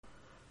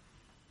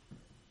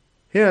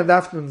Here in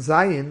Daf Nun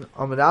Zayin,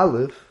 Amud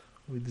Aleph,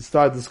 we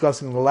started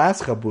discussing in the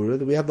last Chabura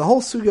that we have the whole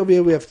sugi over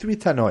here. We have three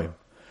Tanoim.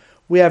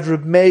 We have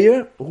Reb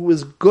Meir, who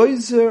is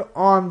goizer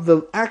on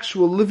the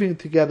actual living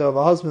together of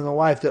a husband and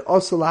wife that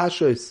also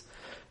lahashos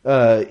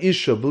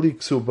isha b'li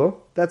ksuba.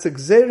 That's a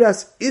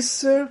gzeras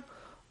iser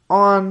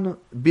on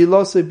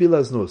bilose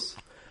bilaznus.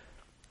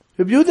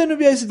 Reb Yehuda and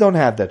Reb Yossi don't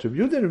have that. Reb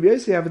Yehuda and Reb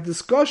Yossi have a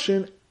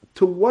discussion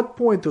to what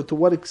point or to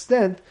what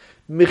extent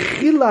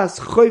mechilas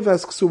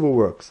choivas ksuba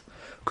works.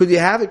 Could you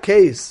have a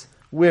case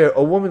where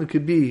a woman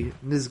could be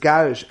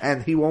nizgarish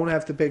and he won't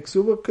have to pay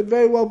ksuba? Could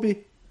very well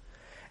be.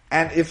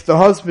 And if the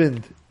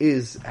husband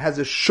has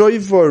a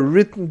shover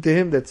written to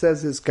him that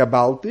says his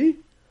Tקבלתי,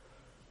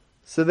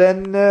 so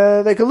then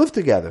they can live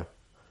together.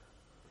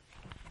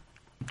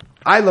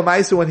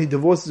 Lamaisa, when he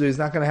divorces her, he's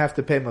not going to have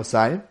to pay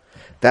Mosayim.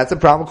 That's a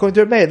problem according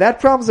to Rebbe. That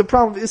problem is a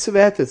problem of Issa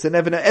v'Heter. It's an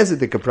Even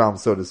Ezedika problem,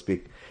 so to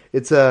speak.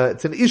 It's an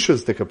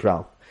Ishusdika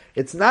problem.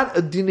 It's not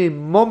a Dine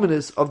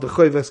Mominus of the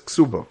Choyves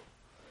Ksuba.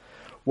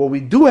 What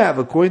we do have,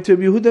 according to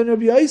Rabbi Yehuda and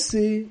Rabbi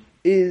Yossi,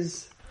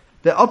 is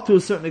that up to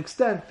a certain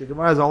extent, the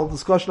Gemara has a whole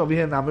discussion over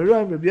here in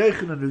Amirim, Rabbi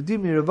Yochanan, Rabbi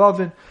Dimi, Rabbi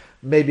Avin,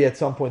 maybe at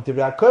some point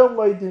Divrei HaKol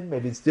Moedim,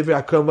 maybe it's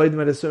Divrei HaKol Moedim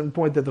at a certain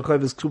point that the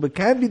Choyves Ksuba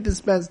can be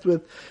dispensed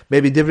with,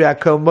 maybe Divrei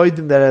HaKol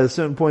Moedim that at a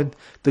certain point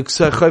the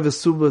Choyves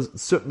Ksuba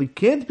certainly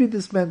can't be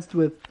dispensed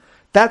with.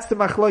 That's the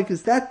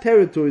Machlokes, that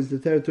territory is the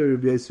territory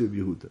of Rabbi Yossi and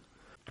Rabbi Yehuda.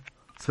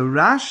 So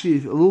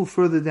Rashi, a little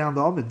further down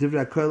the Amid,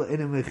 Divrei HaKol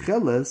Enim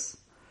Mecheles,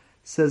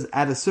 says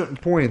at a certain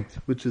point,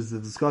 which is the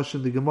discussion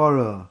of the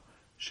Gemara,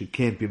 she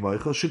can't be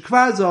moichel. She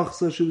kvar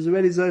zochsa, she was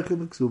already zoichel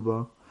in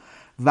ksuba.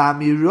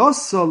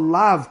 V'amirosa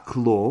lav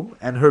klum,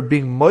 and her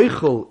being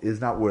moichel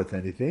is not worth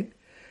anything.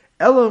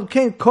 Elohim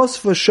can't cost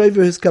for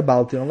shover his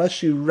Tקבלתי, unless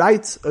she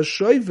writes a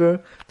shover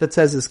that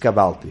says his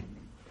Tקבלתי.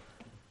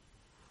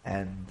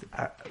 And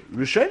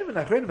Rishonim and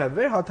Achronim have a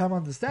very hard time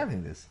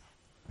understanding this.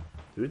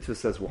 The Ritva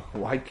says, well,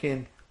 why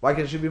can't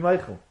she be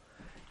moichel?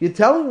 You're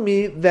telling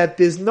me that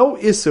there's no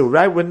issue,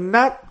 right? We're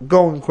not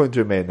going according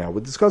to Rebbe now.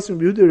 We're discussing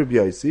Yehuda and Rabbi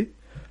Yossi.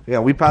 Yeah,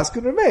 we pass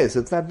in Rebbe, so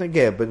it's not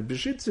negay. But in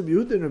B'shitz of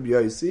Yehuda and Rabbi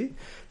Yossi,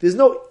 there's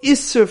no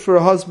issue for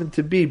a husband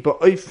to be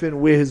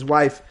ba'oifen where his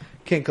wife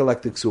can't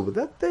collect the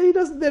ksuba. They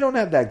don't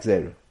have that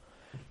gzera.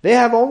 They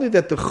have only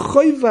that the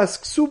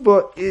choivas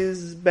ksuba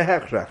is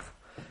behechrach.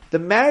 The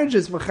marriage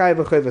is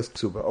mechayiv choivas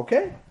ksuba.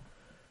 Okay,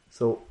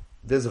 so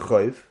there's a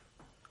choiv.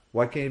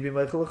 Why can't you be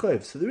meichel a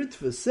choiv? So the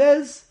Ritva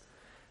says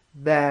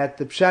that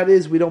the pshat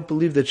is we don't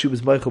believe that she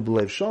was meichel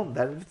b'leiv shom.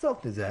 That in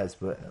itself needs a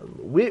hezbollah.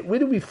 Where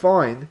do we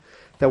find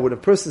that when a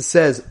person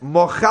says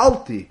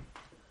mochalti,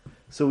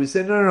 so we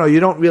say no, you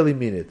don't really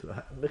mean it.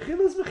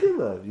 Mechila is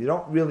mechila. You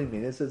don't really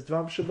mean it. It says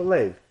dvam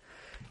shebalev.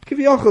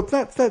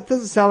 That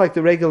doesn't sound like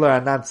the regular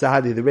anan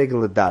sahadi, the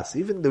regular das.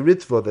 Even the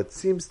ritva that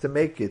seems to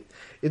make it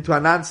into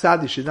anan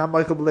sahadi, she's not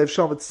meichel b'leiv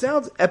shom. It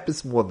sounds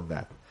epis more than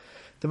that.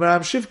 The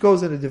Maram Shif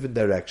goes in a different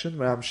direction.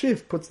 Maram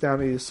Shif puts down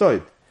a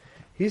yisoid.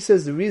 He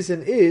says the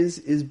reason is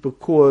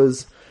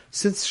because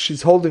since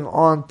she's holding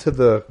on to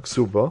the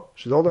ksuba,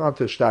 she's holding on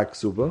to the shtar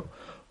ksuba,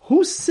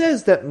 who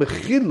says that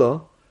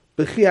mechila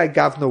b'chiyah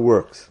gavna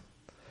works?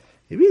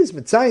 He is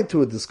mitzayin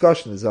to a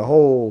discussion. There's a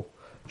whole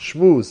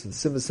shmuz in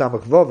Simas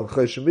Samach Vav and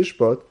Chosh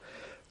Mishpat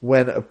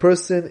when a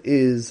person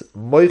is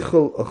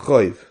moichel a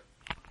choiv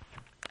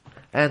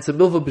and it's a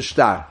milva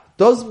b'shtar.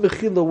 Does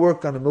mechila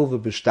work on a milva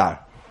b'shtar?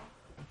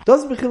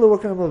 Does mechila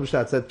work on a milva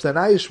b'shtar? It's at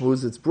Psanai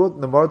Shmuz. It's brought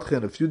in the Mordechai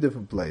in a few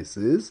different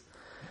places.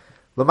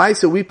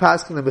 L'maisa we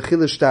pass in the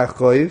mechila shtar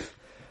choiv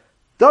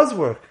does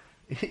work.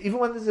 Even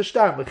when there's a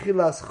shtar,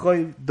 mechilas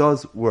choiv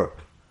does work.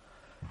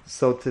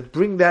 So to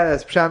bring that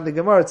as pshat the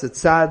Gemara, it's a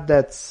tzad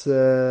that's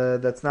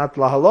not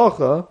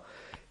lahalocha,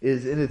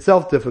 is in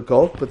itself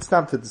difficult. But it's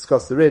time to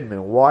discuss the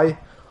redman. Why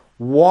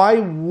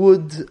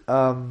would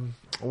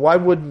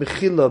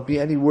mechila be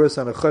any worse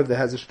on a choiv that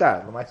has a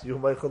shtar?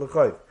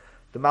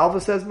 The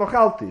Malva says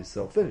mochalti,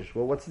 so finish.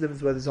 Well, what's the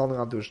difference whether he's holding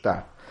on to a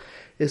shtar?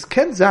 Is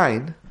ken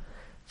zayin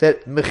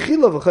that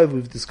mechila v'chayv,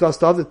 we've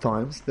discussed other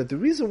times, that the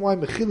reason why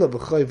mechila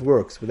v'chayv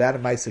works without a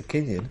ma'aser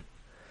kinyan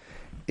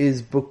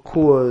is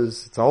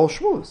because it's a whole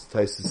shmuz.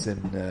 Taisus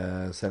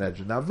in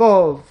Sanhedrin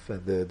Avov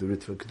and the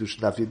Ritva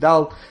Kedusha Daf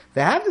Yidal.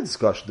 They have the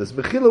discussion. Does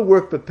mechila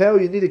work bepel?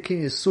 You need a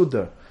kinyan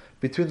sudar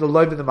between the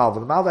loiv and the malva.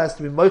 The malva has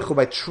to be moichel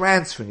by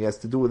transferring. It has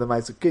to do with the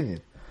ma'aser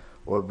kinyan.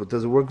 Or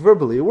does it work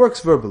verbally? It works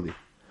verbally.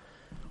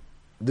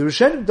 The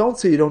Rishonim don't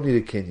say you don't need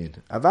a kinyan.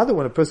 Avada,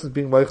 when a person is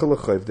being moichel a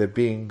choiv, they're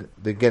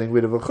getting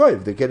rid of a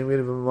choiv. They're getting rid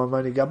of a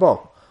money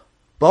gabah.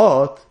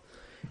 But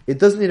it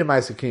doesn't need a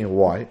ma'aser kinyan.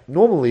 Why?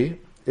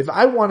 Normally, if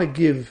I want to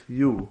give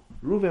you,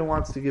 Reuven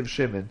wants to give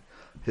Shimon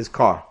his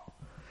car.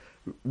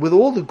 With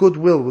all the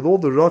goodwill, with all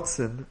the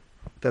rotzen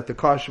that the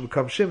car should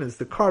become Shimon's,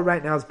 the car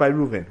right now is by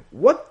Reuven.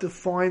 What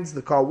defines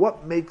the car?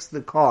 What makes the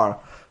car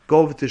go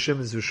over to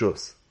Shimon's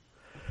rishus?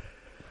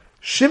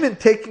 Shimon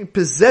taking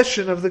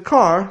possession of the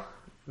car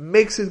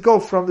makes it go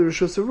from the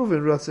rishus of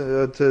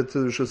Reuven to the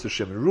rishus of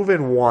Shimon.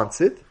 Reuven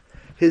wants it.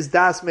 His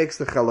das makes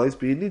the chalois,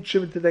 but you need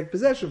Shimon to take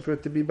possession for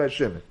it to be by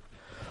Shimon.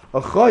 A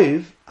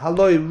choiv,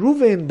 haloi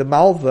Ruvain the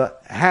malva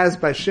has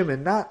by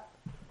Shimon, not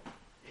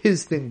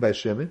his thing by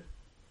Shimon.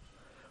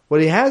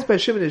 What he has by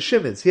Shimon is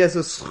Shimon's. He has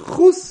a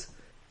schus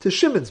to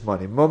Shimon's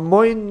money.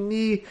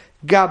 Mamoini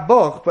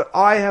gaboch, but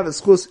I have a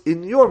schus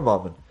in your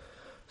moment.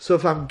 So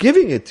if I'm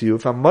giving it to you,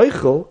 if I'm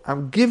Michael,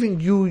 I'm giving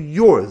you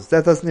yours.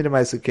 That doesn't need a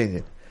Ma'aser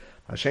Kinyan.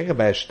 Hashenga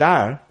by a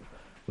star,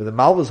 where the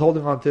malva is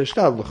holding on to a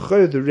star,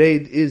 the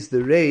raid is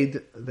the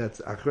raid that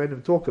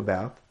Achrenim talk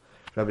about,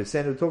 Rabbi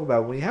Sanu talk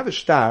about. When you have a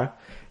star,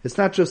 it's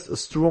not just a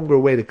stronger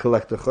way to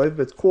collect a choiv,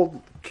 but it's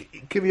called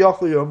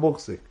kiviyachol your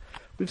muksik.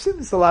 We've seen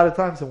this a lot of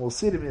times, and we'll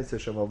see it in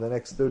Yitzhak the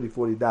next 30,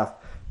 40 daf,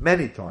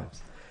 many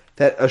times.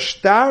 That a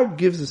star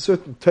gives a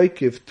certain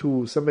toikif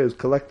to somebody who's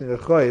collecting a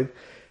choiv.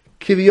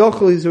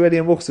 Kiviyachol is already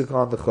a muksik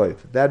on the choiv.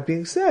 That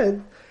being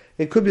said,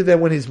 it could be that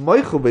when he's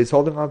moichel, but he's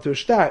holding on to a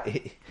star,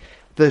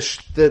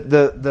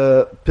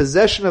 the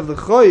possession of the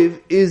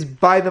choiv is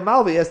by the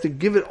malva. He has to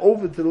give it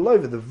over to the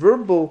loiva. The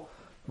verbal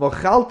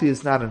mochalti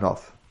is not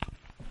enough.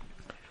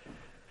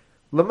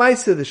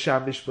 Lamaisa the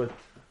Shamishpat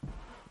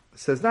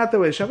says not the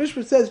way.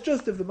 Shamishpat says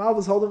just if the malva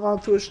is holding on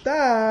to a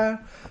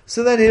star,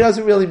 so then he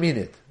doesn't really mean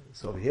it.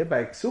 So over here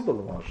by Ksuba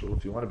Lamashal,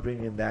 if you want to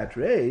bring in that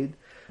raid,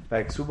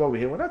 by Ksuba over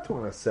here, we're not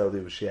talking necessarily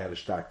if she had a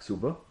star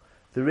Ksuba.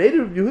 The raid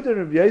of Yehuda and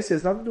Rabbi Yossi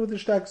has nothing to do with the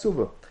star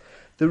Ksuba.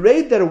 The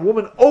raid that a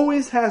woman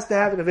always has to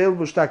have an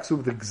available star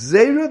Ksuba, the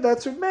Gzeira,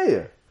 that's her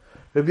mayor.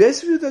 Rabbi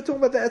Yossi, they're talking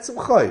about the Etzem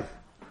Chayv.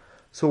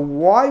 So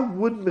why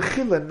would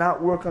Mechila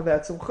not work on the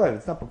Etzem Chayv?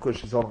 It's not because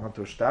she's holding on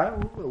to a star.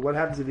 What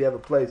happens if you have a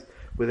place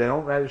where they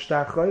don't have a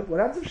star Chayv? What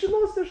happens if she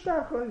lost her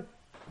star Chayv?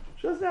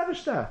 She doesn't have a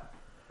star.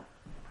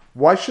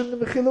 Why shouldn't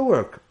the Mechila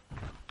work?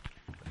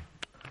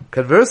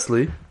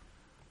 Conversely,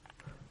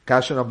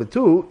 Kasha number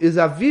 2 is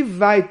Aviv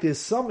Vait. There's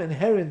some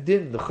inherent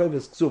din the Chayv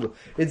is Ksuba.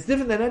 It's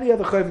different than any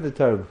other Chayv in the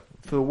Torah,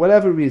 for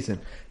whatever reason,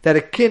 that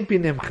it can't be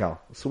Nimchal.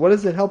 So what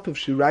does it help if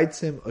she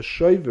writes him a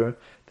שובר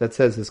that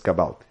says his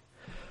Kabbalti?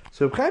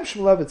 So Chaim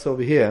Shmulevitz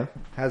over here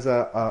has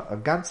a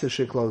ganze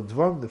shikla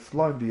dvorm the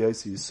floim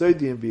b'yosi,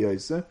 yisoidi and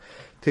b'yosi,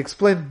 to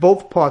explain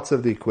both parts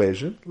of the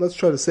equation. Let's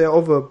try to say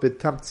over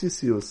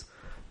b'tamtzisius,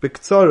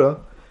 b'ktzora,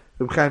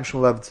 Chaim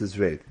Shmulevitz's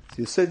raid.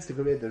 So yisoidi to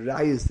create the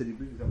rayas that he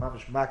brings the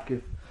mamish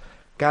makif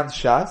ganz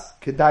shas,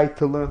 kedai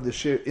to learn the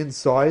shir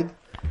inside,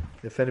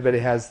 if anybody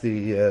has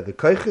the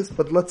koiches,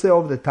 but let's say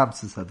over the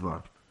tamtzis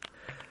advar.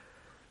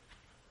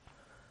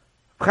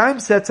 Chaim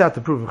sets out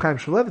to prove, Chaim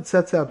Shmulevitz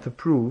sets out to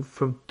prove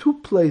from two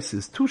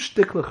places, two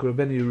shtiklach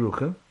Rabbeinu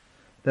Yeruchim,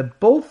 that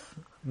both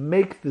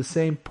make the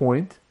same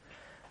point,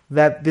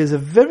 that there's a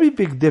very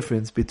big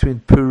difference between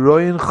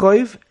Piroyin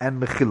Choiv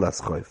and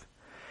Mechilas Choiv.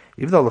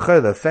 Even though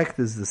the effect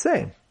is the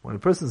same. When a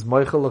person's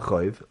Moichel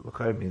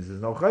L'Choiv means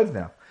there's no Choiv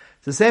now.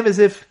 It's the same as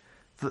if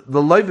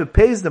the loiva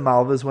pays the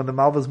malvas when the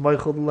malvas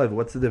Moichel the loiva.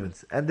 What's the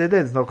difference? And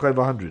there's no Choiv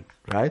 100,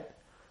 right?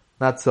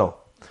 Not so.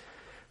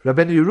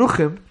 Rabbeinu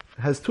Yeruchim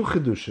has two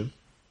Chidushim.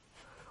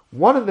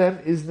 One of them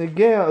is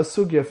Negea a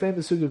sugya, a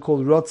famous sugya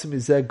called Rotzim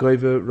Izeh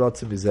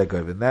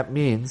Goiver. And that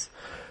means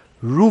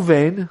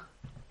Ruvain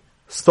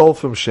stole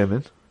from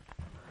Shimon.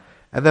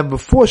 And then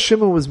before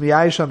Shimon was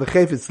miyayish on the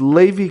chayfetz,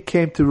 Levi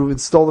came to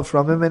Ruvain, stole it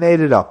from him, and ate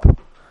it up.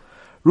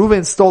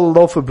 Ruvain stole a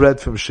loaf of bread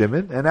from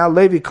Shimon, and now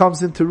Levi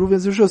comes into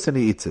Ruvain's rishus and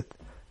he eats it.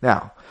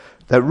 Now,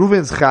 that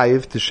Ruvain's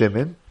chayiv to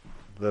Shimon,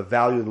 the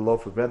value of the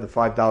loaf of bread, the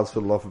 $5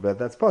 for the loaf of bread,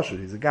 that's pashut,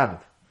 he's a ganav.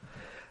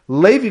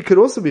 Levi could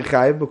also be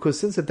chayiv because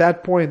since at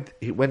that point,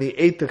 when he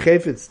ate the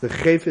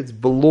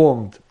chayfetz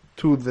belonged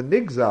to the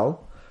nigzal,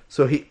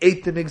 so he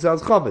ate the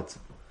nigzal's chametz.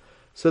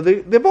 So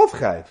they're both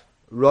chayiv.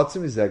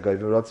 Rotzim is Zegaiv,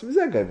 Rotzim is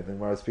Zegaiv. The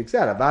Gemara speaks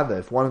out. Avada,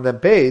 if one of them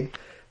paid,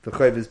 the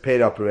chayiv is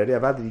paid up already.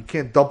 Avada, you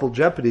can't double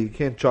jeopardy, you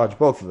can't charge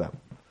both of them.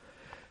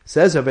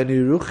 Says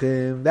Rabbeinu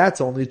Yeruchim,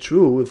 that's only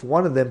true. If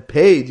one of them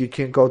paid, you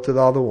can't go to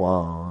the other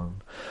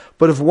one.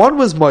 But if one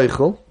was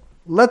Moichel,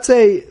 let's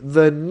say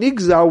the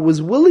Nigzal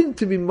was willing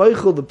to be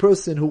Moichel, the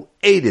person who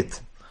ate it.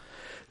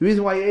 The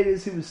reason why he ate it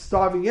is he was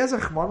starving. He has a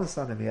chmanas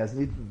on him. He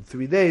hasn't eaten in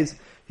 3 days.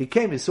 He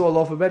came, he saw a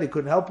loaf of bread, he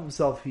couldn't help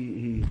himself.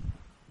 He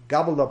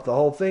gobbled up the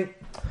whole thing.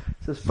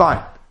 He says,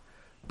 fine.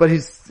 But he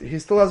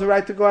still has a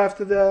right to go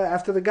after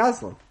the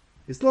Gazlan.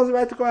 He still has a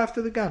right to go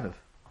after the Ganav.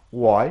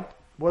 Why?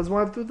 What does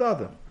one have to do with the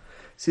other?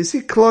 So you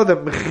see, Claude,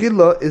 that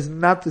Mechila is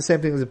not the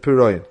same thing as a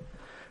Piroyin.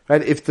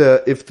 Right? If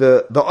the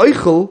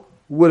Eichel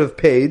would have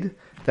paid,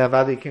 then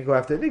Avadi can go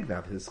after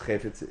Nignav. His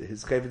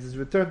chayfetz is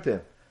returned to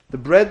him. The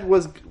bread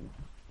was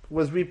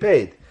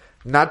repaid,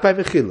 not by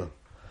Mechila.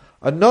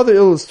 Another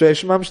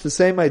illustration, mamish the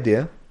same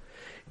idea,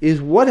 is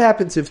what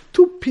happens if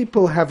two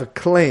people have a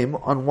claim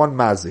on one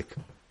mazik.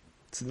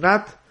 It's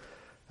not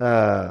there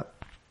are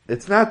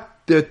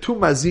two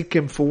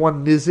mazikim for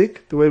one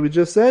nizik, the way we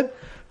just said,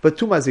 but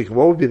two mazikim.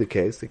 What would be the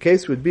case? The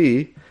case would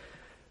be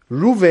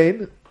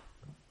Ruvain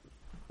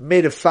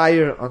made a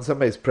fire on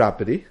somebody's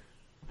property,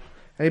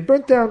 and he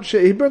burnt down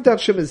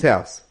Shimon's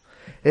house.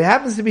 It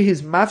happens to be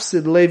his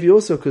mafsid Levi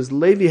also, because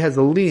Levi has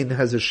a lien,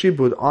 has a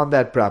shibud on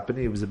that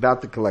property. He was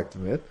about to collect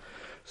from it.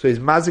 So he's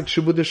mazik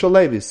shibud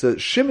Levi. So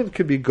Shimon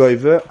could be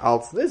goiver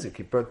als nizik.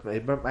 He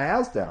burnt my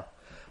house down.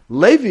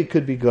 Levi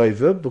could be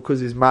goiva because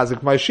he's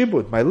mazik my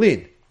shibud, my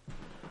lien.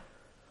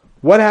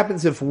 What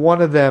happens if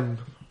one of them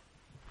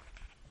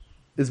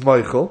is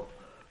moichel?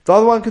 The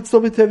other one could still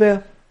be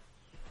teveh.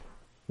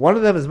 One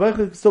of them is moichel,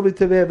 could still be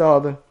teveh, the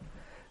other.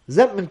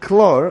 Zet min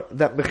klor,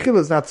 that mechila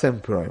is not sem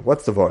proy.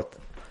 What's the word?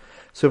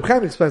 So Reb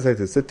Chaim explains like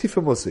this, it's a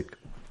tifa musik.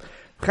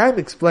 Reb Chaim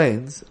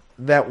explains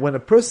that when a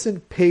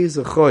person pays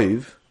a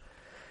choiv,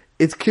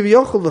 it's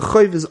kivyochel, the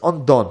choiv is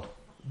undone.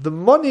 The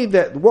money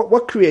that,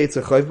 what creates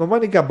a choiv?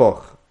 Money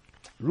gaboch.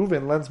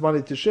 Reuven lends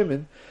money to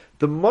Shimon.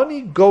 The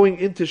money going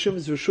into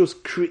Shimon's reshus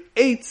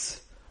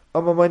creates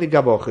a money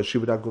gaboch,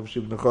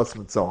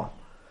 and so on.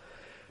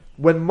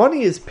 When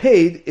money is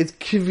paid, it's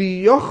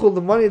kivyochel, the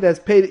money that's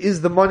paid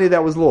is the money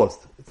that was lost.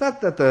 It's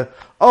not that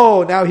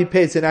now he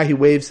pays and now he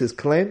waives his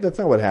claim. That's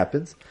not what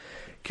happens.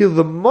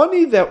 The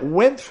money that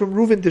went from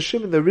Reuven to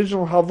Shimon, the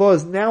original halva,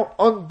 is now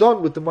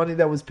undone with the money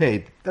that was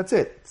paid. That's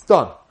it. It's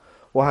done.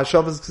 Well,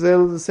 Hashavas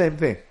Gzel is the same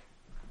thing.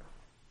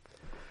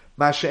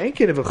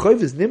 Masha'enkin, if a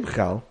choiv is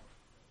nimchal,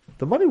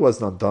 the money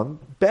wasn't undone.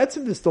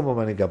 Be'etzim there's still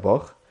money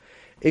gaboch,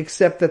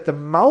 except that the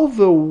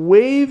malva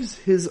waives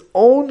his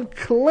own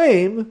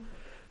claim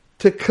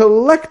to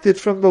collect it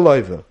from the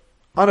loiva.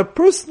 On a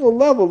personal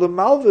level, the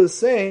malva is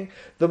saying,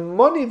 the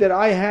money that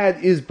I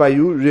had is by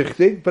you,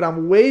 richtig, but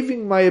I'm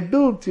waiving my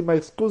ability, my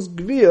schus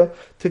gvir,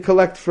 to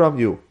collect from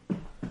you.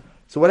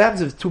 So what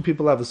happens if two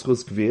people have a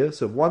schus gvir?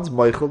 So if one's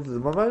moichel, the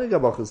money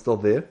gaboch is still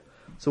there.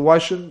 So why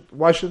shouldn't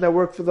that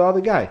work for the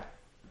other guy?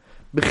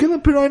 Mechila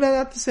and Piroin are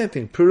not the same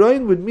thing.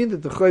 Piroin would mean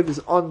that the choiv is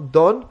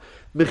undone.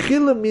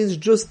 Mechila means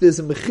just there's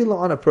a mechila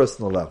on a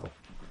personal level. It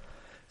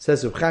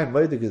says Reb Chaim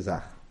Moed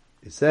Gezach.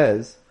 It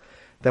says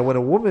that when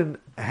a woman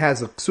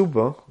has a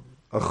ksuba,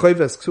 a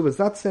choiv has ksuba, it's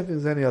not the same thing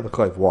as any other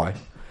choiv. Why?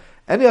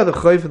 Any other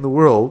choiv in the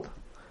world,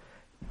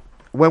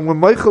 when we're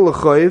moichel a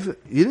choiv,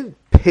 you didn't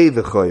pay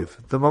the choiv.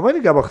 The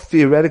mamoni gabach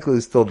theoretically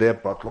is still there,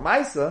 but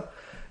l'maisa,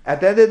 at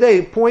the end of the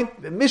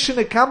day, mission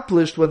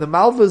accomplished when the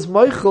malva's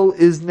moichel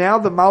is now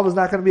the malva's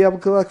not going to be able to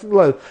collect from the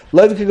loiv.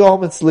 Loiv can go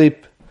home and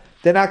sleep.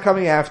 They're not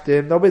coming after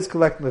him. Nobody's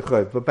collecting the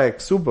choiv. But by a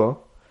ksuba,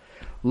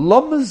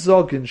 lama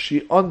zogin,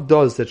 she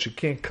undoes that she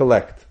can't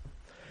collect.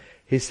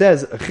 He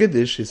says, a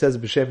chiddush, he says,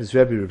 b'shem his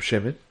Rebbe Reb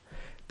Shimon,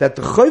 that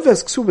the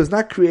choivas ksuba is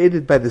not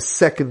created by the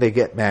second they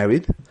get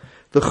married.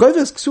 The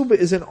choivas ksuba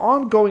is an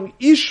ongoing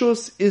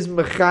ishus is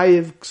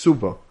mechayiv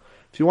ksuba.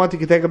 If you want, you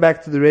can take it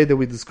back to the raid that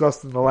we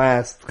discussed in the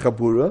last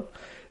chabura.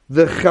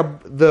 The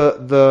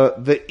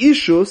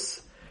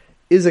ishus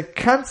is a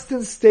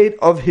constant state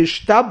of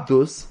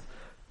hishtabdus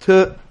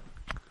to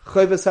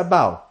choivas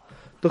habal.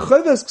 The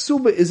choivas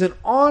ksuba is an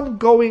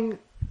ongoing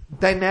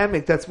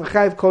dynamic that's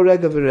mechayiv kol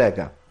rega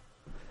v'rega.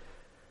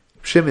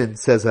 Shimon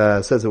says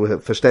it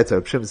with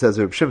Versteter. Shimon says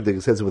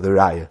it with a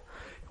raya.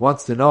 He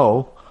wants to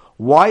know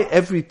why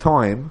every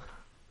time,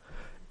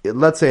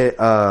 let's say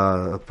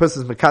a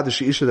person's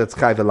mekadosh isha that's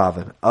chayv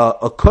elavin,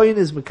 a kohen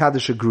is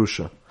mekadosh a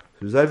grusha.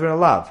 He was over a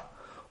lav.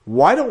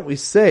 Why don't we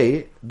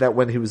say that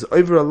when he was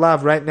over a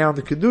lav right now in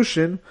the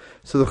kedushin,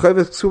 so the chayv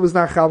ksuba is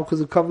not chal because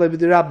it come levi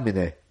derab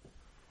mineh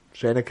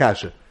sheina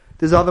kasha.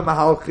 There's other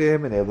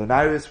mahalchim and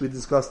Elonairis. We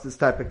discussed this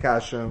type of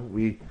kasha.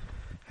 We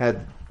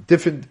had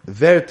different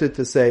verta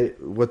to say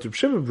what Reb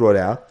Shimon brought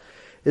out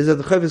is that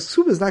the Chovas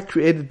Ksuba is not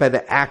created by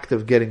the act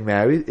of getting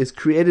married, it's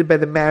created by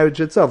the marriage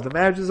itself. The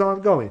marriage is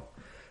ongoing.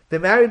 They're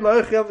married,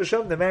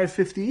 they're married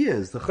 50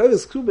 years. The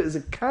Chovas Ksuba is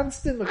a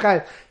constant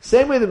mechayiv.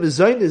 Same way the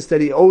Mezainis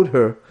that he owed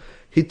her,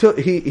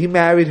 he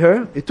married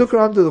her, he took her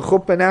under the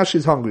chuppah, and now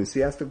she's hungry, so he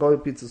has to go to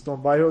the pizza store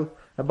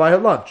and buy her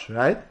lunch,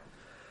 right?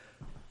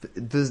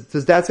 Does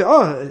that say,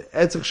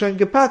 Etzach Shen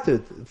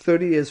gepatet,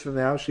 30 years from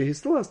now, he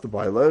still has to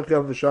buy her,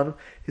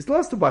 he still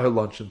has to buy her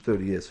lunch in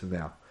 30 years from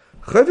now.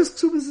 Chovas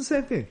Ksuba is the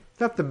same thing. It's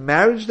not the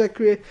marriage that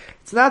creates,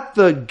 it's not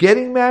the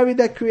getting married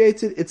that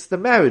creates it, it's the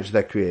marriage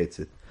that creates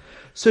it.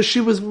 So she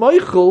was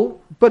moichel,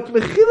 but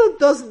mechila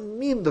doesn't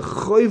mean the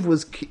choiv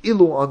was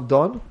ki'ilu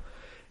undone.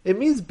 It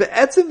means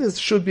be'etzim there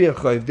should be a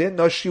choiv there.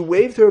 No, she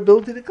waived her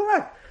ability to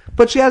collect.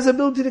 But she has the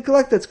ability to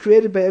collect that's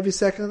created by every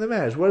second of the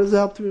marriage. What does it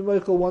help to be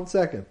moichel 1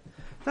 second?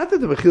 Not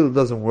that the mechila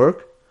doesn't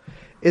work.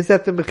 It's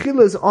that the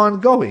mechila is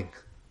ongoing.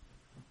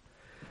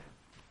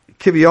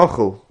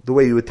 Kiviyochel, the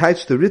way you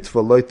attach the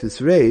ritva,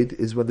 loitis raid,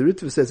 is when the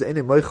ritva says,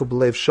 Ene moichel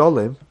b'lev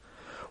shalom,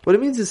 what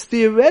it means is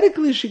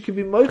theoretically she could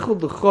be moichel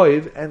the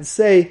choiv and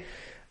say,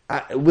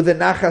 with the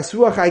nachas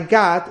ruach I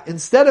got,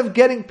 instead of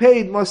getting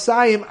paid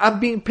Mosayim, I'm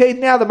being paid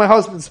now that my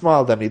husband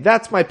smiled at me.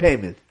 That's my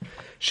payment.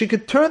 She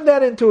could turn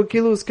that into a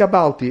kilus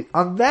kabalti.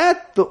 On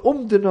that, the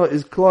umdana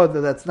is clear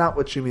that that's not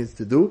what she means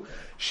to do.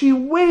 She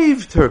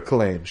waived her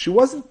claim. She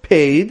wasn't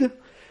paid.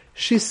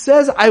 She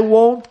says, I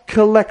won't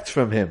collect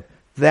from him.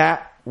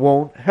 That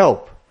won't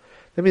help.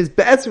 That means,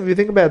 if you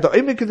think about it, the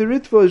oimik of the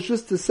ritva is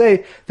just to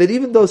say that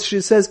even though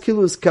she says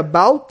kilus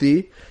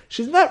kabalti,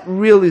 she's not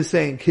really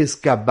saying kis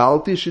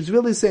kabalti, she's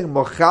really saying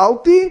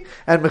mochalti,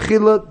 and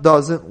mechila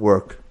doesn't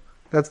work.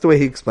 That's the way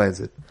he explains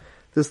it.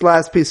 This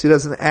last piece he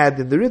doesn't add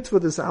in the ritva,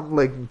 this I'm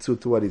linking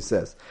to what he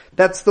says.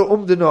 That's the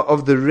umdana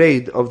of the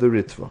raid of the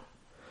ritva.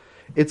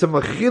 It's a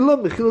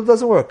mechila. Mechila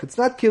doesn't work. It's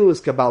not kilu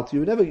iskabal.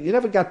 You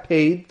never got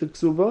paid the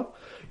ksuba.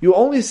 You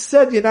only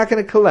said you're not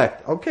going to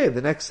collect. Okay,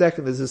 the next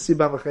second is a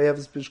siba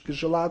mechayev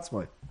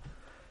kishalatzmoi.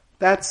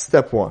 That's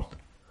step one.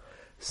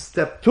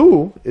 Step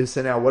two is,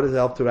 so now what does it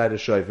help to write a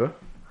shover?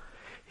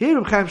 Here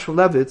Reb Chaim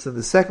Shmulevitz in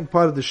the second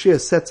part of the shir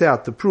sets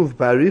out to prove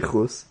by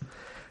arichus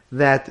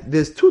that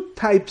there's two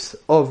types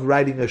of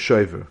writing a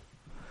shover.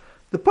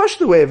 The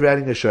pashto way of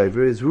writing a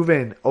shover is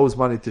Ruvain owes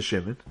money to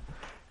Shimon,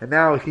 and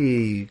now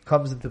he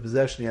comes into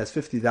possession, he has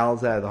 $50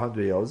 out of the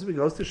 100 he owes him, he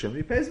goes to Shimon,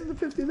 he pays him the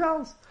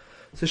 $50.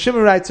 So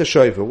Shimon writes a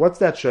shover. What's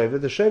that shover?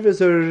 The shover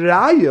is a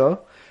raya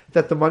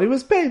that the money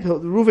was paid.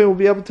 Ruvain will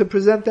be able to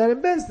present that in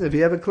Bezdin. If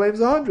he ever claims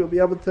 100, he'll be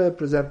able to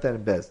present that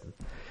in Bezdin.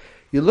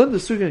 You learn the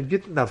sugya in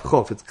Gittin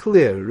Avchof. It's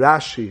clear.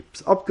 Rashi,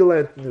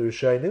 upgelernt in the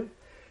Rishonim,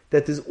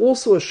 that there's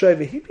also a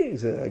shover. He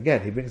brings it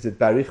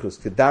barichus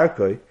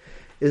kedarkoi,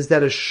 is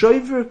that a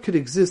shover could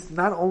exist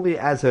not only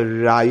as a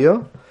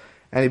raya,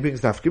 and he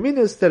brings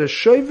nafkaminas, that a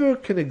shover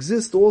can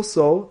exist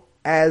also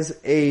as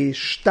a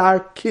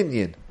shtar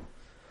kinyan.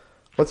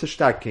 What's a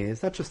shtar kinyan?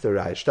 It's not just a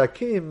raya. Shtar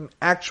kinyan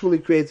actually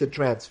creates a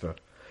transfer.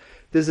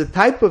 There's a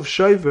type of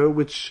shover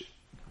which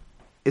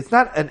it's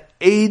not an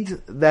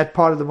aid that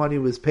part of the money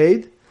was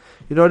paid.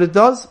 You know what it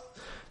does?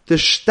 The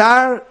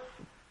shtar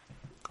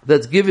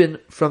that's given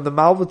from the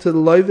malva to the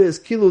loiva is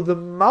kilo. The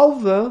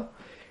malva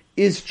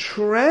is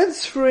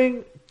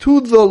transferring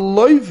to the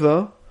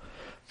loiva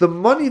the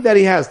money that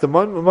he has, the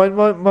money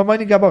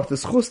gabach, the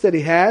schus that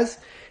he has,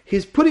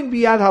 he's putting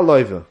biyad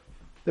haloiva.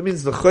 That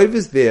means the chayv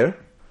is there.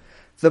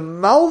 The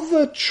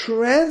malva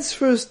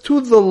transfers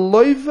to the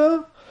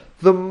loiva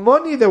the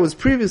money that was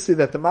previously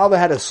that the malva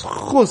had a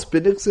schus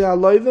b'nixi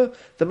haloiva.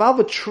 The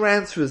malva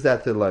transfers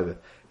that to the loiva.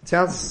 It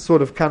sounds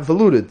sort of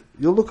convoluted.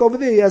 You'll look over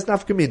there, he has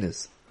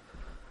nafkaminas.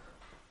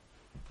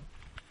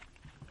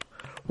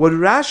 What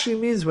Rashi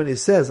means when he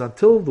says,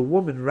 until the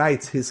woman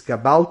writes his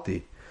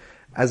kabbalti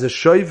as a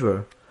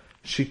shover,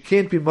 she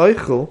can't be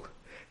moichel,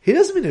 he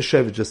doesn't mean a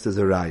shover just as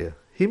a raya.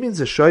 He means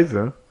a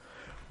shover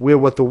where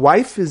what the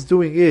wife is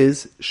doing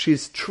is,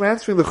 she's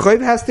transferring, the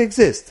chayv has to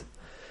exist.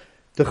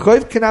 The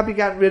chayv cannot be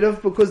gotten rid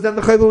of because then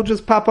the chayv will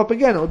just pop up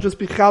again. It'll just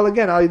be chal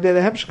again. I'll the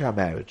hemshcha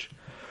marriage.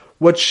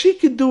 What she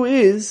could do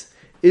is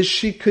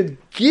she could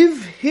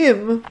give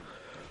him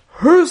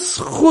her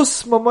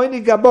schus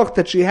mamoini gabach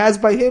that she has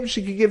by him,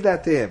 she could give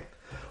that to him.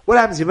 What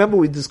happens? You remember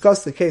we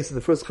discussed the case in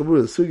the first chabur,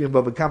 the sugya in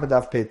Babakam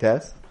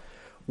Peites,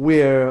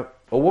 where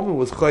a woman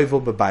was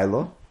choyvel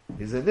bebailo,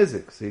 he's a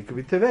nizik, so he could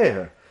be tevei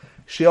her.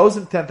 She owes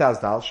him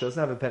 $10,000, she doesn't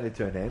have a penny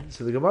to her name,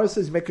 so the Gemara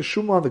says, make a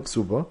shuma on the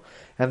ksuba,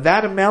 and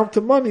that amount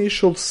of money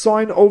she'll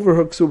sign over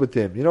her ksuba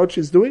to him. You know what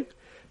she's doing?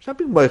 She's not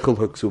being meichel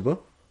her ksuba.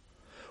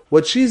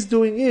 What she's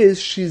doing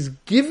is, she's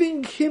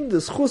giving him the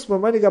schus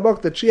mamani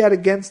gabach that she had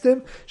against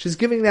him, she's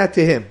giving that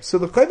to him. So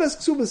the chayvas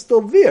ksuba is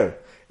still there.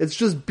 It's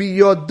just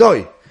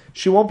biyodoi.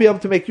 She won't be able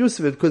to make use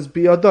of it because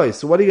biyodoi.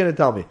 So what are you going to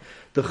tell me?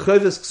 The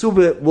chayvas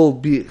ksuba will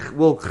be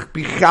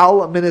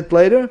chal a minute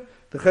later?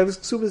 The chayvas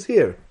ksuba is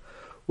here.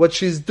 What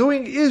she's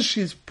doing is,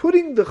 she's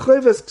putting the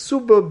chayvas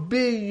ksuba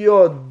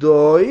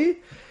biyodoi,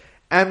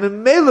 and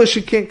in Mela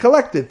she can't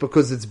collect it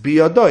because it's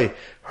biyodoi.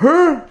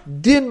 Her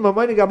din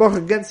mamani gabach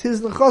against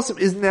his nechasim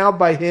is now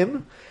by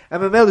him,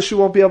 and in Mela she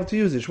won't be able to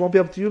use it. She won't be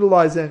able to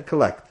utilize it and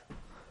collect.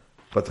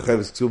 But the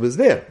chayvus ksuba is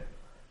there.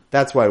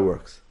 That's why it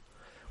works.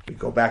 We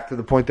go back to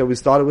the point that we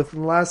started with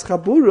in the last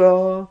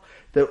chabura.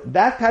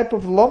 That type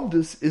of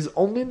lomdus is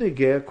only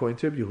negeh according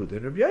to Rabbi Yehuda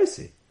and Rabbi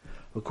Yossi.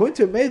 According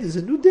to Rabbi, there's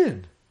a new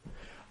din.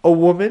 A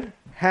woman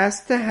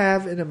has to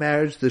have in a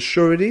marriage the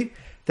surety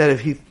that if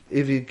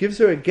he gives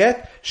her a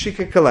get, she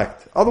can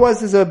collect. Otherwise,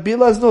 there's a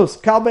bilaz nus,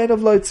 kalbein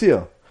of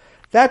loitzia.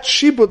 That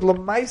shibud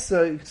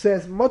lamaisa, you say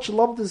as much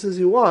lumdus as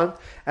you want,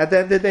 at the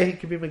end of the day he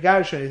can be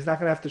megarish and he's not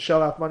going to have to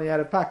shell out money out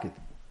of pocket.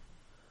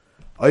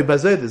 Oy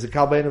bazay, there's a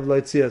kalbein of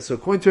loitzia. So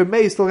according to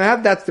Rabbi, still going to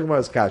have that's the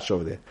Gemara's kash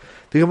over there.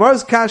 The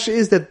Gemara's kash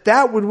is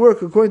that would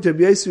work according to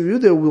Rabbi Yossi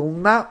Yehuda, will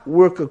not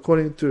work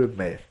according to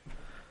Rabbi Meir.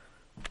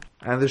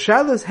 And the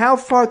shaila is how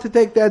far to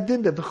take that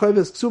din that the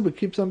chayvas ksuba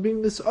keeps on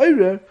being this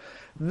oirer.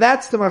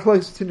 That's the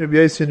machlokes between Rabbi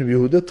Yossi and Rabbi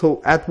Yehuda.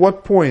 To at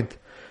what point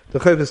the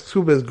chayvas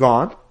ksuba is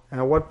gone, and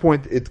at what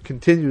point it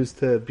continues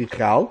to be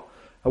chal,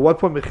 at what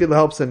point mechila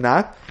helps and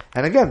not.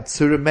 And again,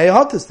 so Ramei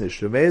hotis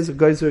nish. Ramei is a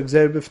geyser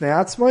exer b'fnei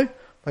atzmai,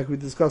 like we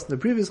discussed in the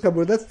previous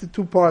kabur. That's the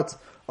two parts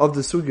of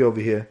the sugi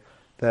over here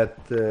that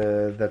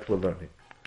we're learning.